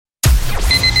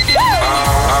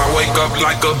up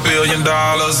like $1 billion in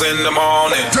the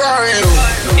morning.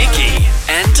 Damn. Nikki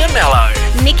and DeMello.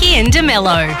 Nikki and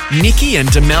DeMello. Nikki and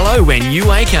DeMello when you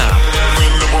wake up.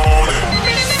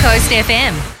 Coast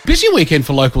FM. Busy weekend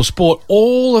for local sport.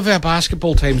 All of our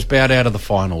basketball teams bowed out of the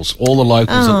finals. All the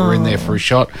locals that were in there for a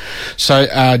shot. So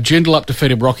Joondalup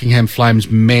defeated Rockingham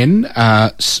Flames men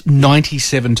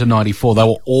 97-94. They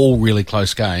were all really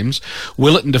close games.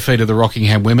 Willetton defeated the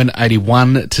Rockingham women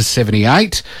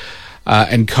 81-78.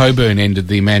 And Coburn ended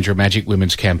the Mandurah Magic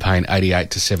women's campaign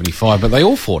 88-75, but they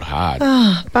all fought hard.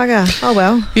 Oh, bugger. Oh,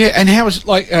 well. Yeah, and how was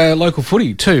local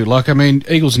footy too? Like, I mean,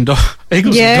 Eagles and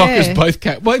Dockers both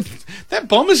that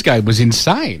Bombers game was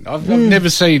insane. I've never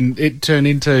seen it turn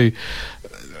into,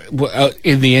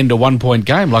 in the end, a 1-point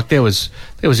game. Like, there was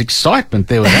excitement,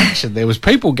 there was action, there was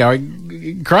people going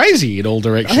crazy in all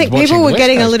directions. I think people were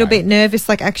getting a little bit nervous,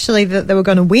 like, actually, that they were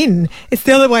going to win. It's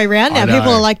the other way around now.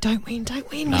 People are like, don't win.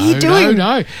 What are you doing?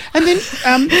 No. And then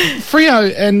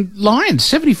Freo and Lions,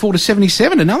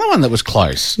 74-77, another one that was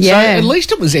close. Yeah. So at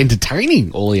least it was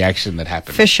entertaining, all the action that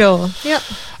happened. For sure. Yep.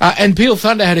 And Peel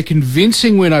Thunder had a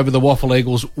convincing win over the Waffle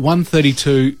Eagles,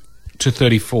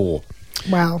 132-34.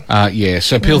 Wow.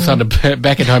 So Peel Thunder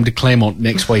back at home to Claremont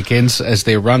next weekend as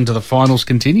their run to the finals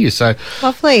continues. So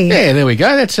lovely. Yeah, there we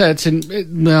go. It's a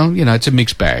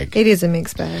mixed bag. It is a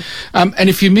mixed bag. And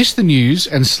if you missed the news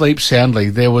and sleep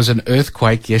soundly, there was an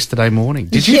earthquake yesterday morning.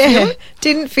 Did you feel it?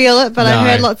 Didn't feel it, but No.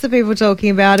 I heard lots of people talking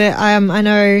about it. I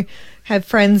know had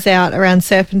friends out around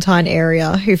Serpentine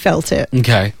area who felt it.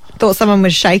 Okay. Thought someone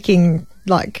was shaking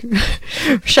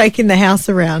shaking the house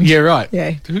around. Yeah, right.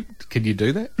 Yeah. Can you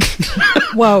do that?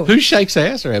 Well, who shakes the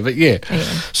house around? But yeah.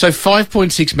 So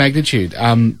 5.6 magnitude,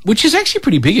 which is actually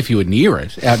pretty big if you were near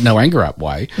it, out Noangarup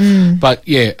way. But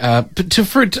yeah, because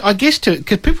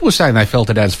people were saying they felt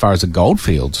it as far as the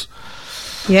Goldfields.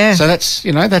 Yeah. So that's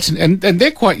and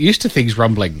they're quite used to things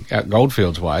rumbling out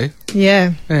Goldfields way.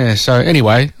 Yeah. Yeah. So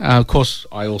anyway, of course,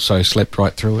 I also slept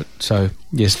right through it. So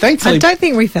yes, thankfully. I don't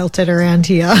think we felt it around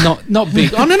here. Not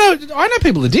big. Oh no, I know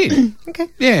people that did. Okay.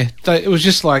 Yeah, it was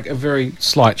just like a very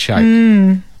slight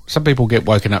shake. Some people get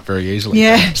woken up very easily.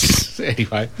 Yeah.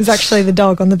 Anyway. It was actually the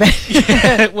dog on the bed.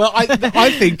 Yeah, well,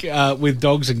 I think with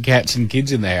dogs and cats and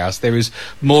kids in the house, there is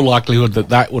more likelihood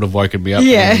that would have woken me up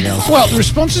than anything else. Well, the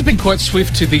response has been quite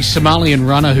swift to the Somalian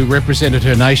runner who represented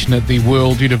her nation at the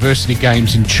World University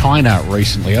Games in China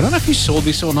recently. I don't know if you saw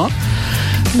this or not.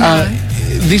 No.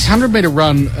 This 100-metre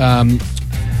run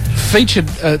featured...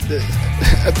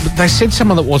 they said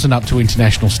someone that wasn't up to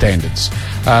international standards.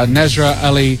 Nasra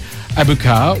Ali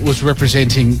Abukar was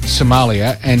representing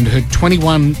Somalia, and her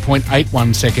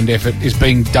 21.81 second effort is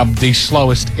being dubbed the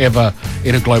slowest ever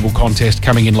in a global contest,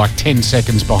 coming in like 10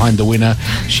 seconds behind the winner.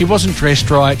 She wasn't dressed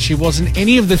right. She wasn't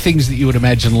any of the things that you would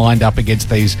imagine lined up against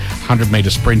these 100-metre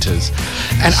sprinters.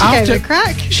 And She gave it a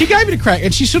crack. She gave it a crack,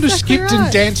 and she sort of skipped and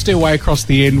danced her way across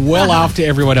the end after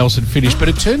everyone else had finished. But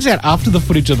it turns out after the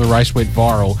footage of the race went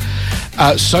viral,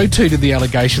 so too did the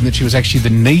allegation that she was actually the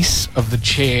niece of the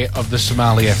chair of the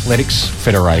Somali Athletics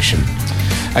Federation.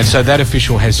 And so that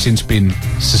official has since been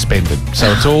suspended.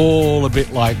 So it's all a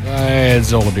bit like,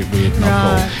 it's all a bit weird.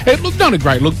 Not cool. It looked not a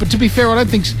great look, but to be fair, I don't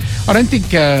think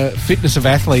fitness of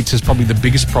athletes is probably the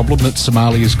biggest problem that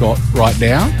Somalia's got right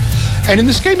now. And in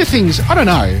the scheme of things, I don't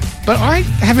know, but I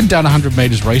haven't done 100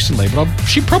 metres recently, but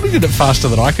she probably did it faster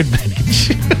than I could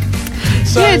manage.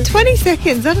 So, 20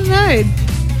 seconds, I don't know.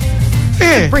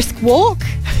 Yeah. A brisk walk.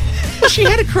 Well, she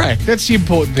had a crack. That's the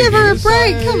important thing. Give her a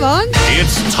break, come on.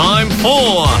 It's time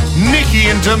for Nikki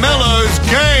and DeMello's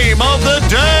Game of the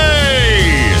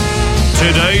Day.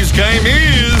 Today's game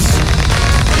is...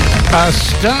 A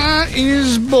Star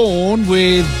is Born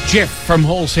with Jeff from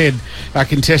Hall's Head, our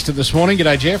contestant this morning.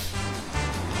 G'day, Jeff.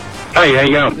 Hey, how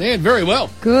you going? Yeah, very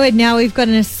well. Good. Now we've got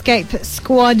an escape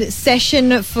squad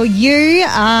session for you.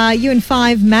 You and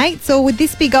 5 mates, or would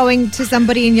this be going to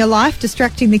somebody in your life,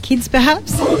 distracting the kids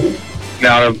perhaps? No,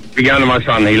 I'll be going to my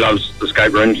son. He loves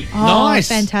escape rooms. Oh, Nice.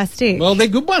 fantastic. Well, they're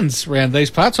good ones around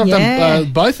these parts. I've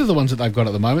done both of the ones that they've got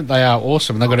at the moment. They are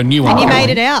awesome. They've got a new one. And you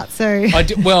made it out, so...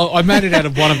 I made it out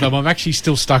of one of them. I'm actually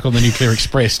still stuck on the Nuclear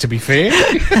Express, to be fair.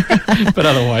 But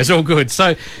otherwise, all good.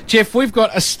 So, Jeff, we've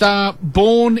got a star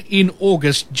born in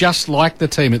August, just like the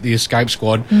team at the Escape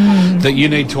Squad, that you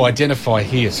need to identify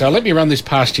here. So let me run this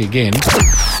past you again.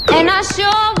 And I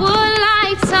sure would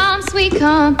like some sweet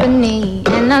company.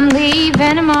 And I'm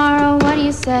leaving tomorrow, what do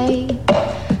you say?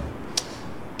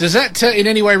 Does that in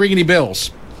any way ring any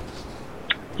bells?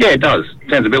 Yeah, it does.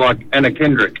 Sounds a bit like Anna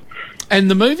Kendrick. And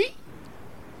the movie?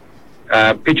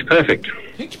 Pitch Perfect.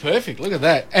 Pitch Perfect, look at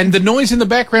that. And the noise in the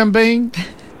background being?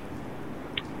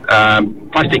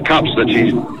 plastic cups that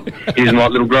she's using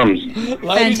like little drums.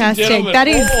 Fantastic. That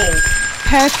is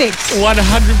perfect.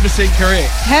 100%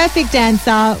 correct. Perfect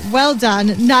answer. Well done.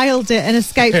 Nailed it. An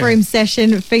escape room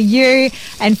session for you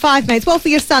and 5 mates. Well, for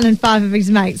your son and 5 of his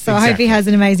mates. So I hope he has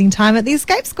an amazing time at the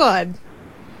Escape Squad.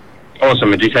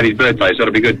 Awesome. And just had his birthday, so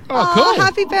it'll be good. Oh, cool.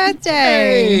 Happy birthday.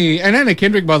 Hey. And Anna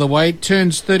Kendrick, by the way,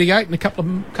 turns 38 in a couple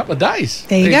of days.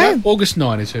 There you go. August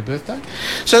 9 is her birthday.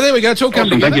 So there we go. It's all come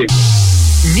together. Thank you.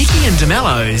 Nikki and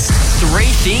DeMello's 3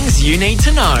 things you need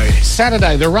to know.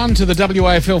 Saturday, the run to the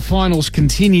WAFL finals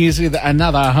continues with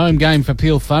another home game for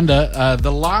Peel Thunder.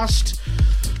 The last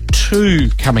 2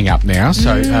 coming up now.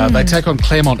 So they take on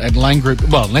Claremont at Lane Group.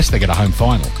 Well, unless they get a home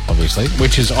final, obviously,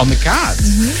 which is on the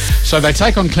cards. So they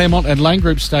take on Claremont at Lane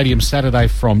Group Stadium Saturday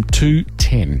from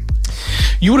 2:10.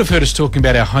 You would have heard us talking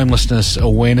about our Homelessness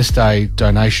Awareness Day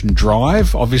donation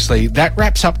drive. Obviously, that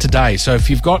wraps up today. So if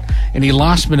you've got any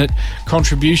last-minute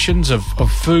contributions of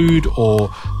food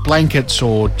or blankets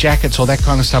or jackets or that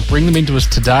kind of stuff, bring them into us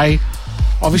today.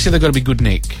 Obviously, they've got to be good,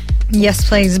 Nick. Yes,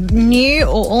 please. New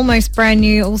or almost brand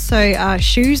new. Also,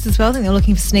 shoes as well. I think they're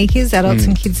looking for sneakers, adults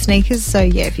and kids sneakers. So,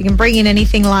 yeah, if you can bring in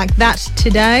anything like that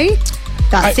today,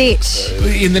 that's it.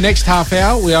 In the next half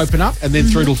hour, we open up and then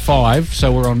through till 5.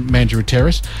 So we're on Mandurah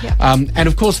Terrace. Yep. And,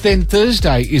 of course, then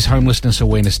Thursday is Homelessness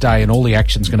Awareness Day and all the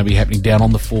action's going to be happening down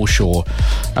on the foreshore.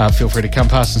 Feel free to come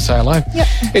past and say hello. Yep.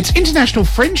 It's International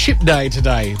Friendship Day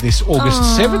today, this August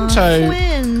 7th. So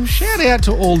twins. shout out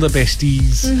to all the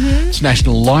besties. It's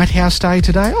National Lighthouse Day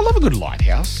today. I love a good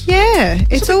lighthouse. Yeah,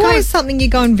 it's always something you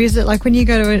go and visit. Like when you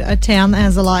go to a town that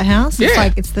has a lighthouse, it's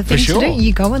like it's the thing to do.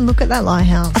 You go and look at that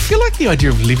lighthouse. I feel like the idea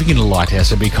of living in a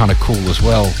lighthouse would be kind of cool as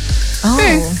well. Oh,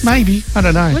 yeah, maybe. I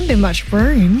don't know. Wouldn't be much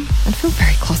room. I'd feel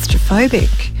very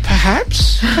claustrophobic.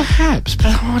 Perhaps, but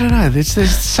I don't know.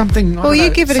 There's something. Well,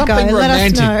 you give it a go. Let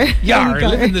us know. Yar,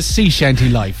 live in the sea shanty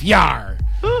life. Yar.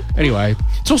 Anyway,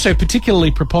 it's also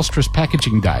particularly preposterous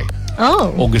packaging day.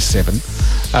 Oh, August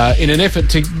 7th. In an effort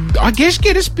to, I guess,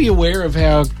 get us be aware of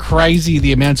how crazy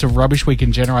the amounts of rubbish we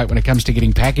can generate when it comes to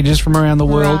getting packages from around the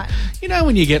world. Right. You know,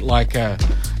 when you get like a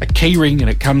key ring and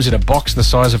it comes in a box the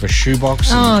size of a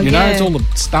shoebox. And, you know, it's all the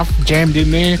stuff jammed in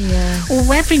there. Yeah. Or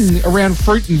wrapping around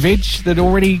fruit and veg that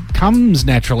already comes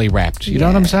naturally wrapped. You know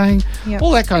what I'm saying? Yep.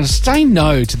 All that kind of. Say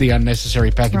no to the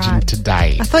unnecessary packaging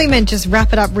today. I thought you meant just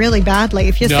wrap it up really badly.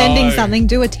 If you're sending something,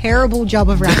 do a terrible job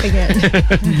of wrapping it.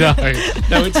 No,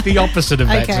 it's the opposite of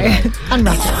that Okay, today.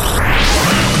 unwrap it.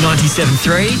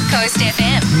 97.3 Coast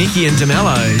FM. Nikki and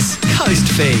DeMello's Coast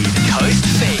Feed. Coast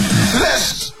Feed.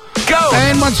 Let's Go!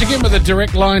 And once again with a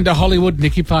direct line to Hollywood,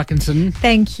 Nikki Parkinson.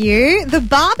 Thank you. The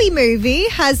Barbie movie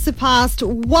has surpassed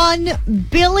 $1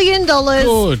 billion at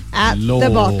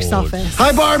the box office.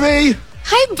 Hi, Barbie.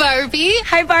 Hi, Barbie.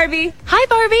 Hi, Barbie. Hi,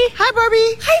 Barbie. Hi,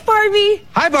 Barbie. Hi, Barbie.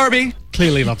 Hi, Barbie.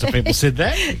 Clearly lots of people said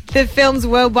that. The film's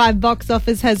worldwide box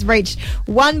office has reached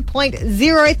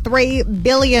 $1.03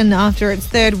 billion after its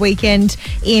third weekend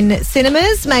in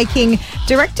cinemas, making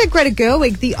director Greta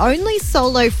Gerwig the only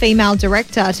solo female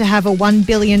director to have a $1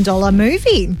 billion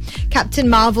movie. Captain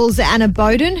Marvel's Anna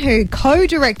Boden, who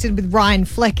co-directed with Ryan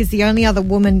Fleck, is the only other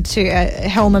woman to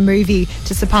helm a movie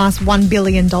to surpass $1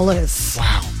 billion.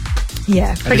 Wow.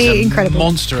 Yeah, pretty incredible.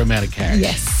 Monster amount of cash.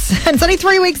 Yes. And it's only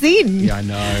 3 weeks in. Yeah, I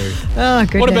know. Oh,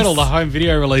 goodness. What about all the home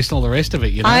video release and all the rest of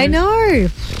it, you know? I know.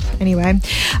 Anyway,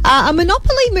 a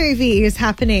Monopoly movie is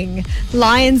happening.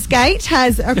 Lionsgate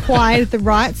has acquired the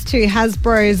rights to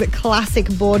Hasbro's classic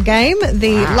board game.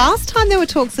 The last time there were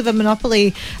talks of a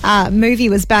Monopoly movie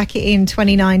was back in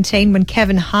 2019 when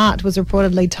Kevin Hart was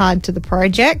reportedly tied to the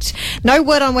project. No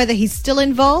word on whether he's still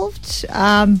involved,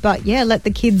 but yeah, let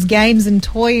the kids' games and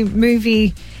toy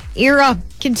movie era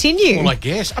continue. Well, I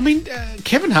guess. I mean,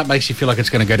 Kevin Hart makes you feel like it's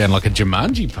going to go down like a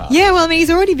Jumanji path. Yeah, well, I mean, he's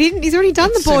already done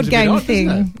the board game odd, thing.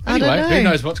 I don't know. Who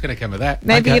knows what's going to come of that?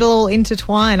 Maybe it'll all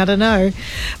intertwine. I don't know.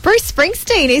 Bruce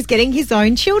Springsteen is getting his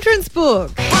own children's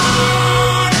book.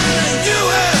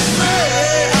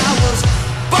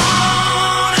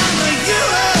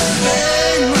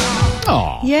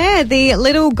 Yeah, the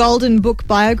Little Golden Book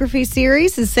biography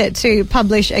series is set to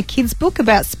publish a kids' book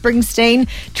about Springsteen,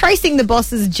 tracing the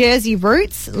boss's Jersey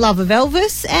roots, love of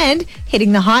Elvis, and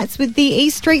hitting the heights with the E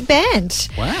Street Band.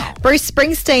 Wow. Bruce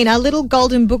Springsteen, a Little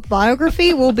Golden Book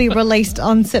biography, will be released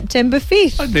on September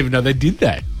 5th. I didn't even know they did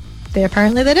that.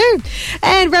 Apparently they do.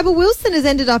 And Rebel Wilson has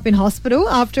ended up in hospital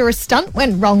after a stunt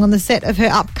went wrong on the set of her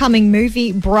upcoming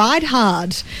movie Bride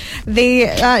Hard.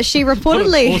 She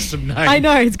reportedly... What an awesome name. I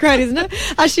know, it's great, isn't it?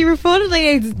 She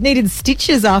reportedly needed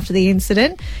stitches after the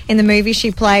incident. In the movie, she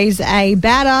plays a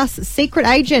badass secret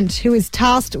agent who is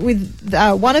tasked with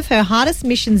one of her hardest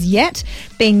missions yet,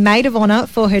 being maid of honour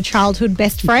for her childhood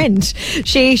best friend.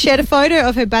 She shared a photo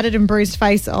of her battered and bruised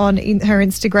face on her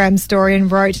Instagram story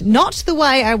and wrote, "Not the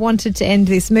way I wanted to end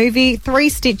this movie. 3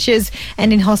 stitches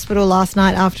and in hospital last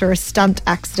night after a stunt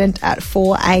accident at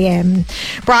 4 a.m.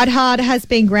 Bridehard has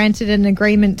been granted an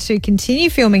agreement to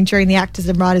continue filming during the actors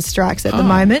and writers strikes at the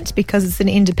moment because it's an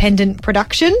independent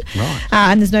production. Right.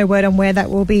 And there's no word on where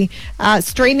that will be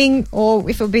streaming or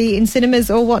if it'll be in cinemas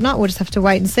or whatnot. We'll just have to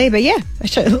wait and see. But yeah,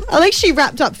 at least she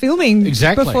wrapped up filming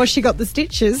before she got the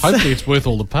stitches. Hopefully it's worth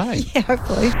all the pain. Yeah,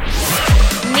 hopefully.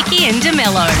 Nikki and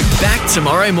DeMello. Back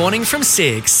tomorrow morning from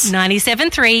 6.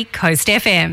 97.3 Coast FM.